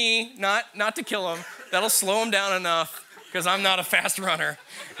 Just in the knee, not to kill him. That'll slow him down enough, because I'm not a fast runner,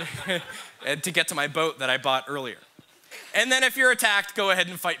 and to get to my boat that I bought earlier. And then if you're attacked, go ahead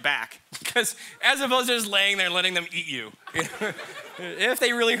and fight back. Because as opposed to just laying there and letting them eat you. If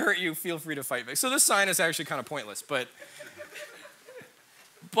they really hurt you, feel free to fight back. So this sign is actually kind of pointless. But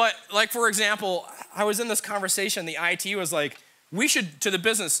like, for example, I was in this conversation, the IT was like, to the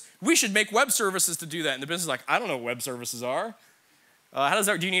business, we should make web services to do that. And the business is like, I don't know what web services are. How does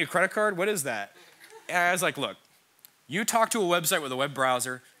that, do you need a credit card? What is that? And I was like, look, you talk to a website with a web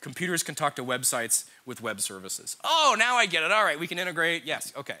browser, computers can talk to websites with web services. Oh, now I get it. All right, we can integrate.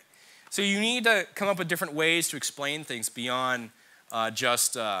 Yes, okay. So you need to come up with different ways to explain things beyond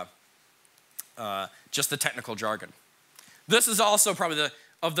just the technical jargon. This is also probably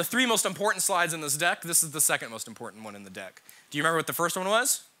of the 3 most important slides in this deck, this is the 2nd most important one in the deck. Do you remember what the first one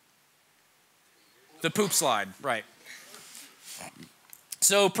was? The poop slide, right.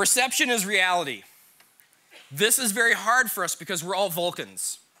 So perception is reality. This is very hard for us because we're all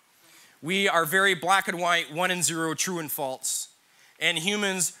Vulcans. We are very black and white, 1 and 0, true and false. And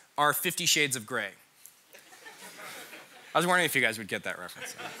humans are 50 shades of gray. I was wondering if you guys would get that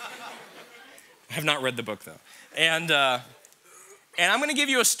reference. I have not read the book, though. And I'm going to give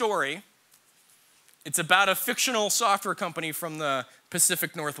you a story. It's about a fictional software company from the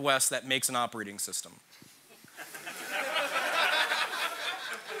Pacific Northwest that makes an operating system.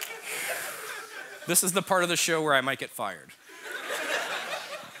 This is the part of the show where I might get fired.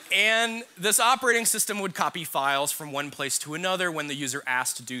 And this operating system would copy files from one place to another when the user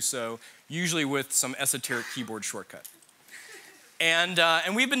asked to do so, usually with some esoteric keyboard shortcut. And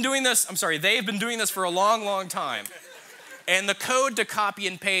we've been doing this, they've been doing this for a long, long time. And the code to copy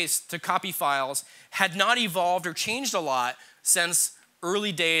and paste, to copy files, had not evolved or changed a lot since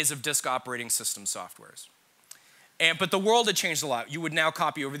early days of disk operating system softwares. But the world had changed a lot. You would now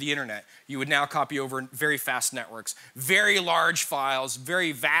copy over the internet. You would now copy over very fast networks, very large files,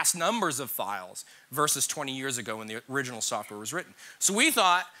 very vast numbers of files versus 20 years ago when the original software was written. So we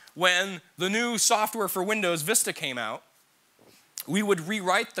thought when the new software for Windows Vista came out, we would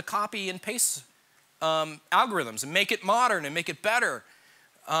rewrite the copy and paste algorithms and make it modern and make it better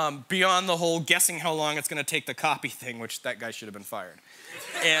beyond the whole guessing how long it's going to take the copy thing, which that guy should have been fired.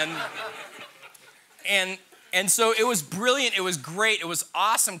 And so it was brilliant, it was great, it was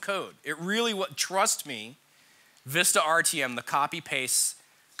awesome code. It really was, trust me, Vista RTM, the copy-paste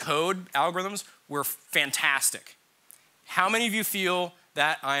code algorithms were fantastic. How many of you feel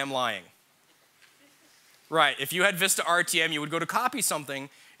that I am lying? Right, if you had Vista RTM, you would go to copy something,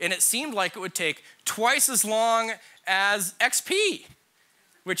 and it seemed like it would take twice as long as XP,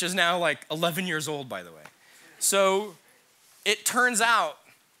 which is now like 11 years old, by the way. So it turns out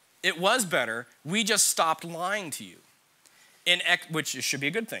it was better. We just stopped lying to you, which should be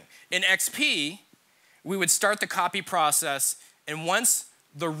a good thing. In XP, we would start the copy process, and once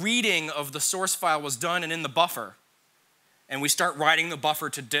the reading of the source file was done and in the buffer, and we start writing the buffer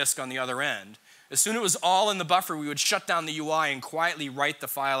to disk on the other end, as soon as it was all in the buffer, we would shut down the UI and quietly write the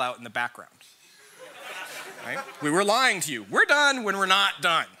file out in the background. Right? We were lying to you. We're done when we're not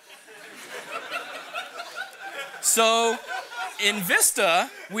done. So in Vista,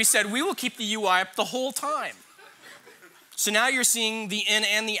 we said we will keep the UI up the whole time. So now you're seeing the in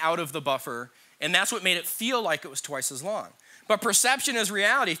and the out of the buffer, and that's what made it feel like it was twice as long. But perception is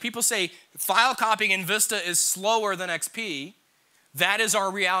reality. If people say file copying in Vista is slower than XP, that is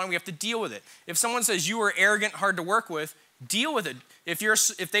our reality, and we have to deal with it. If someone says you are arrogant, hard to work with, deal with it.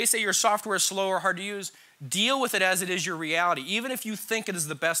 If they say your software is slow or hard to use, deal with it as it is your reality, even if you think it is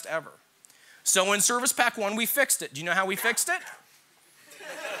the best ever. So in Service Pack 1, we fixed it. Do you know how we fixed it?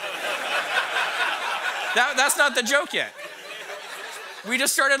 That's not the joke yet. We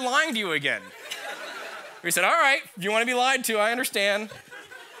just started lying to you again. We said, all right, if you want to be lied to, I understand.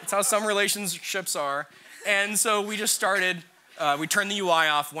 That's how some relationships are. And so we just started, we turned the UI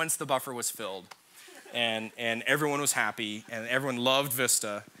off once the buffer was filled. And everyone was happy, and everyone loved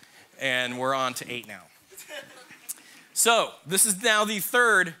Vista. And we're on to 8 now. So this is now the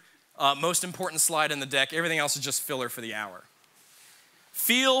third most important slide in the deck. Everything else is just filler for the hour.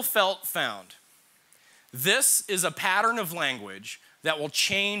 Feel, felt, found. This is a pattern of language that will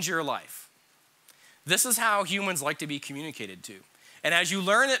change your life. This is how humans like to be communicated to. And as you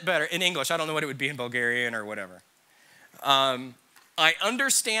learn it better, in English, I don't know what it would be in Bulgarian or whatever. I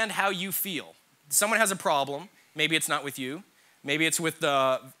understand how you feel. Someone has a problem. Maybe it's not with you. Maybe it's with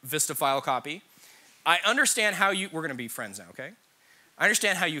the Vista file copy. I understand how you, we're going to be friends now, okay? I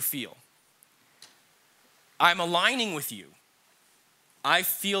understand how you feel. I'm aligning with you. I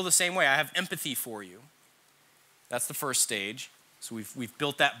feel the same way. I have empathy for you. That's the first stage. So we've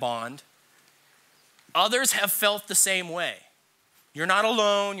built that bond. Others have felt the same way. You're not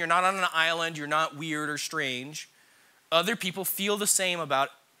alone. You're not on an island. You're not weird or strange. Other people feel the same about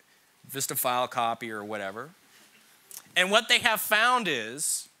Vista file copy or whatever. And what they have found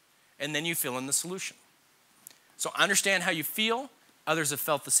is, and then you fill in the solution. So understand how you feel. Others have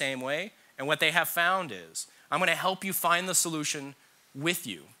felt the same way. And what they have found is, I'm going to help you find the solution with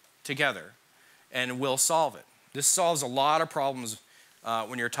you together, and we'll solve it. This solves a lot of problems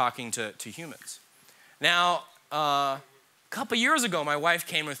when you're talking to humans. Now, a couple years ago, my wife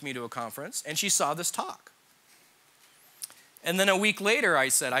came with me to a conference, and she saw this talk. And then a week later, I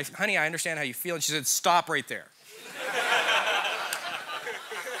said, honey, I understand how you feel. And she said, stop right there.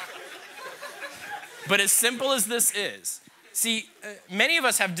 But as simple as this is, see, many of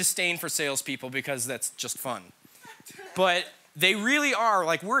us have disdain for salespeople because that's just fun. But they really are,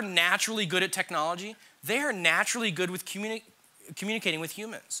 like, we're naturally good at technology. They are naturally good with communicating with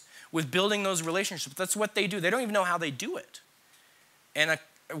humans, with building those relationships. That's what they do. They don't even know how they do it. And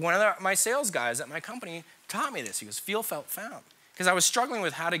one of my sales guys at my company taught me this. He goes, feel, felt, found. Because I was struggling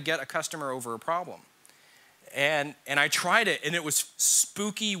with how to get a customer over a problem. And I tried it, and it was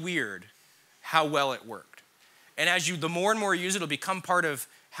spooky weird how well it worked. And as the more and more you use it, it'll become part of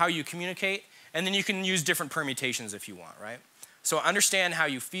how you communicate. And then you can use different permutations if you want, right? So understand how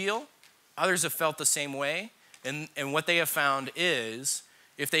you feel. Others have felt the same way. And what they have found is,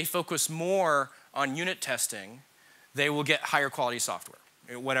 if they focus more on unit testing, they will get higher quality software,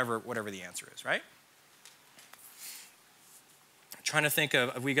 whatever the answer is, right? I'm trying to think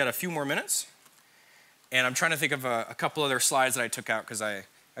of, we got a few more minutes. And I'm trying to think of a couple other slides that I took out because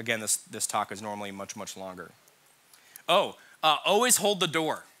again, this talk is normally much, much longer. Always hold the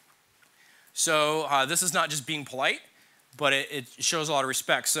door. So this is not just being polite, but it shows a lot of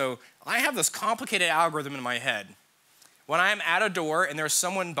respect. So I have this complicated algorithm in my head. When I'm at a door and there's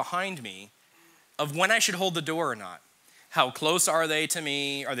someone behind me, of when I should hold the door or not. How close are they to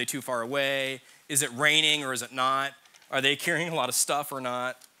me? Are they too far away? Is it raining or is it not? Are they carrying a lot of stuff or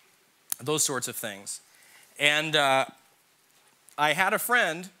not? Those sorts of things. And I had a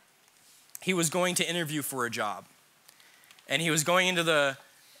friend, he was going to interview for a job. And he was going into the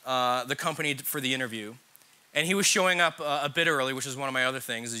company for the interview. And he was showing up a bit early, which is one of my other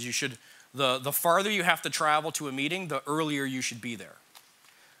things, is you should, the farther you have to travel to a meeting, the earlier you should be there.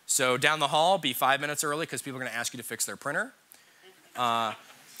 So down the hall, be 5 minutes early because people are going to ask you to fix their printer.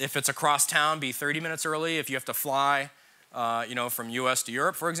 If it's across town, be 30 minutes early. If you have to fly, from US to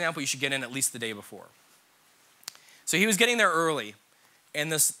Europe, for example, you should get in at least the day before. So he was getting there early,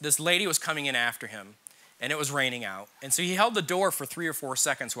 and this lady was coming in after him, and it was raining out. And so he held the door for 3 or 4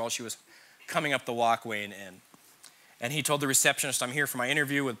 seconds while she was coming up the walkway and in. And he told the receptionist, I'm here for my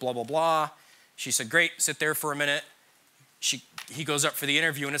interview with blah, blah, blah. She said, great, sit there for a minute. He goes up for the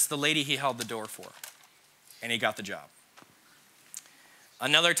interview, and it's the lady he held the door for. And he got the job.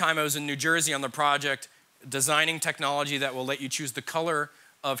 Another time I was in New Jersey on the project designing technology that will let you choose the color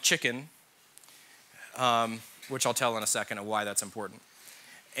of chicken, which I'll tell in a second of why that's important.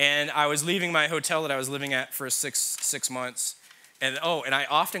 And I was leaving my hotel that I was living at for six months. And I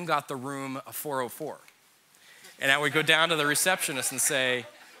often got the room 404. And I would go down to the receptionist and say,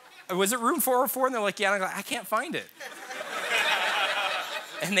 was it room 404? And they're like, yeah. And I go, I can't find it.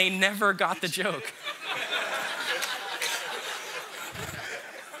 And they never got the joke.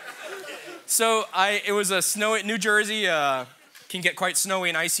 So it was a snowy, New Jersey can get quite snowy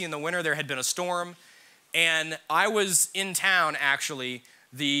and icy in the winter. There had been a storm. And I was in town, actually.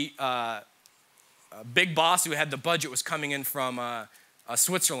 The big boss who had the budget was coming in from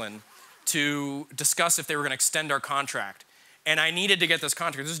Switzerland to discuss if they were going to extend our contract. And I needed to get this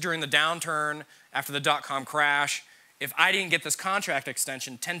contract. This is during the downturn after the dot-com crash. If I didn't get this contract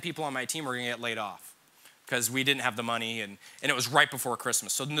extension, 10 people on my team were going to get laid off because we didn't have the money, and it was right before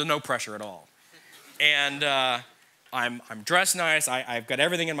Christmas, so no pressure at all. And I'm dressed nice. I've got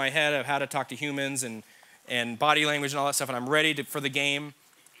everything in my head of how to talk to humans and body language and all that stuff, and I'm ready for the game.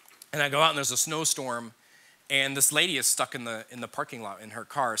 And I go out, and there's a snowstorm, and this lady is stuck in the parking lot, and her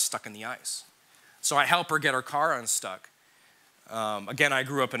car is stuck in the ice. So I help her get her car unstuck. Again, I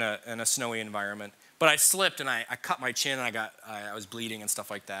grew up in a snowy environment, but I slipped and I cut my chin and I was bleeding and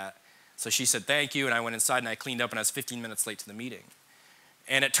stuff like that. So she said thank you, and I went inside and I cleaned up, and I was 15 minutes late to the meeting.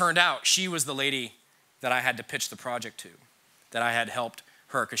 And it turned out she was the lady that I had to pitch the project to, that I had helped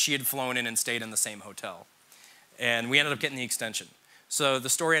her because she had flown in and stayed in the same hotel. And we ended up getting the extension. So the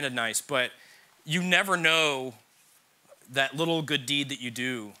story ended nice, but you never know that little good deed that you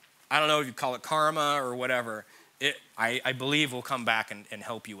do. I don't know if you call it karma or whatever. I believe will come back and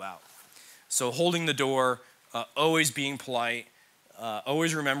help you out. So holding the door, always being polite,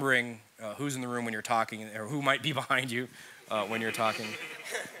 always remembering who's in the room when you're talking or who might be behind you when you're talking.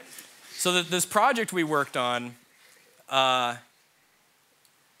 So this project we worked on,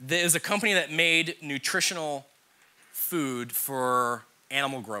 there's a company that made nutritional food for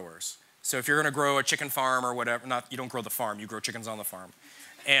animal growers. So if you're going to grow a chicken farm or whatever, you don't grow the farm, you grow chickens on the farm.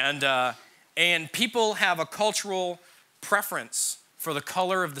 And people have a cultural preference for the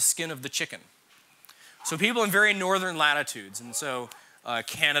color of the skin of the chicken. So people in very northern latitudes, and so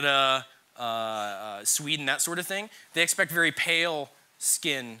Canada, Sweden, that sort of thing, they expect very pale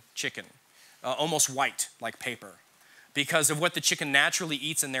skin chicken, almost white, like paper, because of what the chicken naturally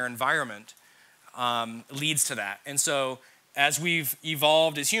eats in their environment leads to that. And so as we've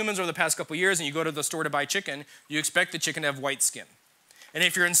evolved as humans over the past couple of years, and you go to the store to buy chicken, you expect the chicken to have white skin. And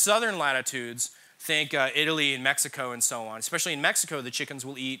if you're in southern latitudes, think Italy and Mexico and so on. Especially in Mexico, the chickens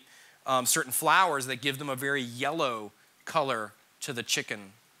will eat certain flowers that give them a very yellow color to the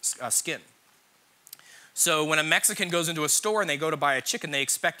chicken skin. So when a Mexican goes into a store and they go to buy a chicken, they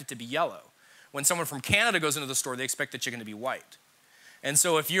expect it to be yellow. When someone from Canada goes into the store, they expect the chicken to be white. And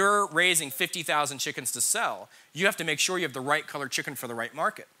so if you're raising 50,000 chickens to sell, you have to make sure you have the right color chicken for the right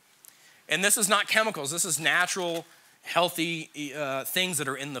market. And this is not chemicals. This is natural, healthy things that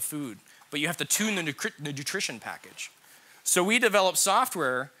are in the food. But you have to tune the nutrition package. So we developed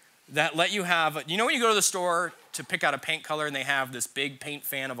software that let you have, you know when you go to the store to pick out a paint color and they have this big paint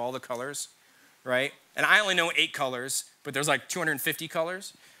fan of all the colors, right? And I only know 8 colors, but there's like 250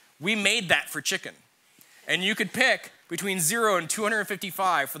 colors. We made that for chicken. And you could pick between 0 and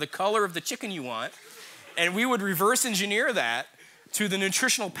 255 for the color of the chicken you want. And we would reverse engineer that to the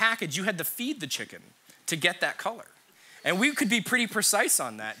nutritional package you had to feed the chicken to get that color. And we could be pretty precise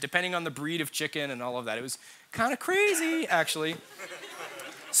on that, depending on the breed of chicken and all of that. It was kind of crazy, actually.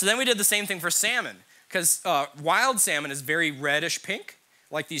 So then we did the same thing for salmon, because wild salmon is very reddish pink,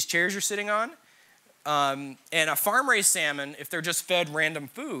 like these chairs you're sitting on. And a farm-raised salmon, if they're just fed random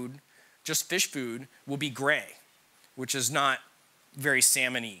food, just fish food, will be gray, which is not very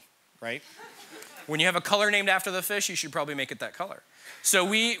salmon-y, right? When you have a color named after the fish, you should probably make it that color. So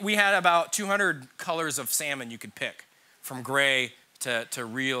we had about 200 colors of salmon you could pick, from gray to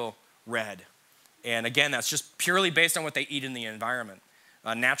real red. And again, that's just purely based on what they eat in the environment,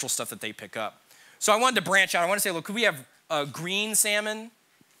 natural stuff that they pick up. So I wanted to branch out. I want to say, look, could we have green salmon,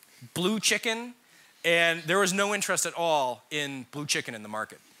 blue chicken? And there was no interest at all in blue chicken in the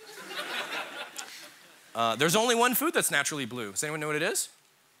market. There's only one food that's naturally blue. Does anyone know what it is?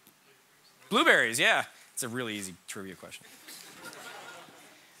 Blueberries, yeah. It's a really easy trivia question.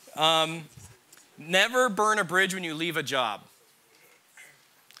 Never burn a bridge when you leave a job.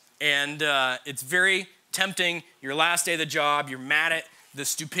 And it's very tempting. Your last day of the job, you're mad at the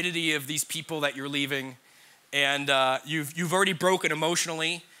stupidity of these people that you're leaving. And you've already broken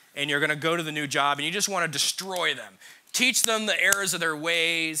emotionally, and you're going to go to the new job, and you just want to destroy them. Teach them the errors of their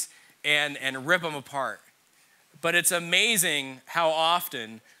ways and rip them apart. But it's amazing how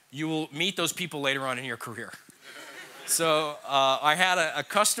often you will meet those people later on in your career. So I had a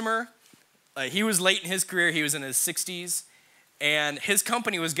customer. He was late in his career. He was in his 60s. And his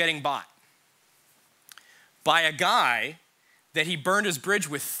company was getting bought by a guy that he burned his bridge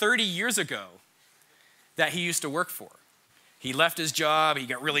with 30 years ago that he used to work for. He left his job. He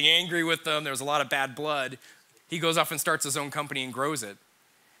got really angry with them. There was a lot of bad blood. He goes off and starts his own company and grows it.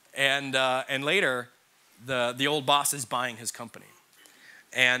 And later, the old boss is buying his company.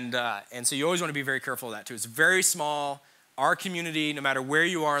 And so you always want to be very careful of that too. It's very small. Our community, no matter where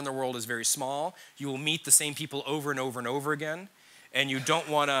you are in the world, is very small. You will meet the same people over and over and over again. And you don't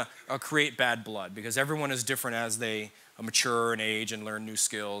want to create bad blood because everyone is different as they mature and age and learn new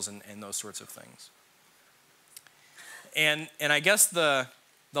skills and those sorts of things. And I guess the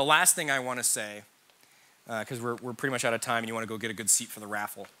last thing I want to say, because we're pretty much out of time and you want to go get a good seat for the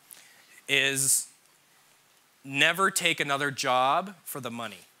raffle, is never take another job for the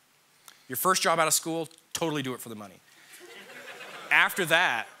money. Your first job out of school, totally do it for the money. After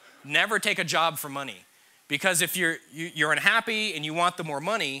that, never take a job for money. Because if you're unhappy and you want the more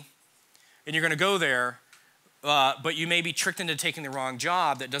money, and you're going to go there, but you may be tricked into taking the wrong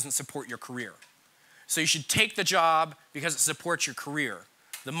job that doesn't support your career. So you should take the job because it supports your career.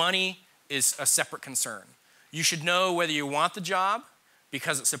 The money is a separate concern. You should know whether you want the job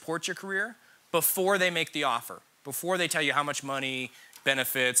because it supports your career before they make the offer, before they tell you how much money,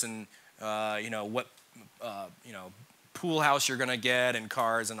 benefits, and what pool house you're going to get and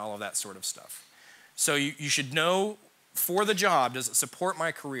cars and all of that sort of stuff. So you should know for the job, does it support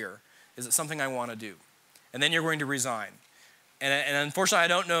my career? Is it something I want to do? And then you're going to resign. And unfortunately, I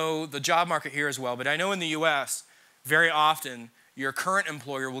don't know the job market here as well, but I know in the US, very often, your current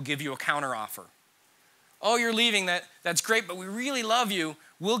employer will give you a counteroffer. Oh, you're leaving, that's great, but we really love you.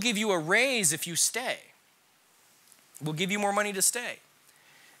 We'll give you a raise if you stay. We'll give you more money to stay.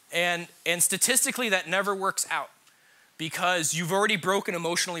 And statistically, that never works out because you've already broken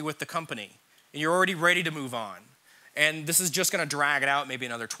emotionally with the company. And you're already ready to move on. And this is just going to drag it out maybe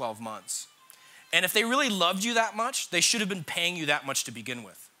another 12 months. And if they really loved you that much, they should have been paying you that much to begin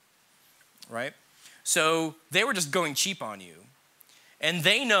with, right? So they were just going cheap on you. And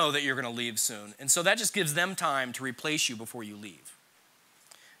they know that you're going to leave soon. And so that just gives them time to replace you before you leave.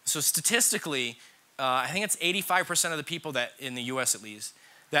 So statistically, I think it's 85% of the people that, in the US at least,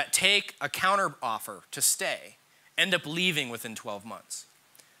 that take a counter offer to stay end up leaving within 12 months.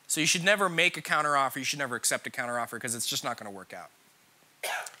 So you should never make a counteroffer. You should never accept a counteroffer because it's just not going to work out.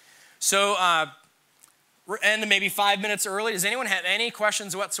 So we're ending maybe 5 minutes early. Does anyone have any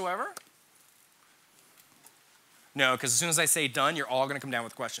questions whatsoever? No, because as soon as I say done, you're all going to come down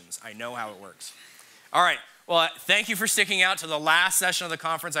with questions. I know how it works. All right. Well, thank you for sticking out to the last session of the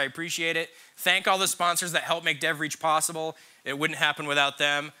conference. I appreciate it. Thank all the sponsors that helped make DevReach possible. It wouldn't happen without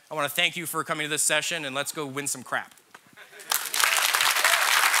them. I want to thank you for coming to this session, and let's go win some crap.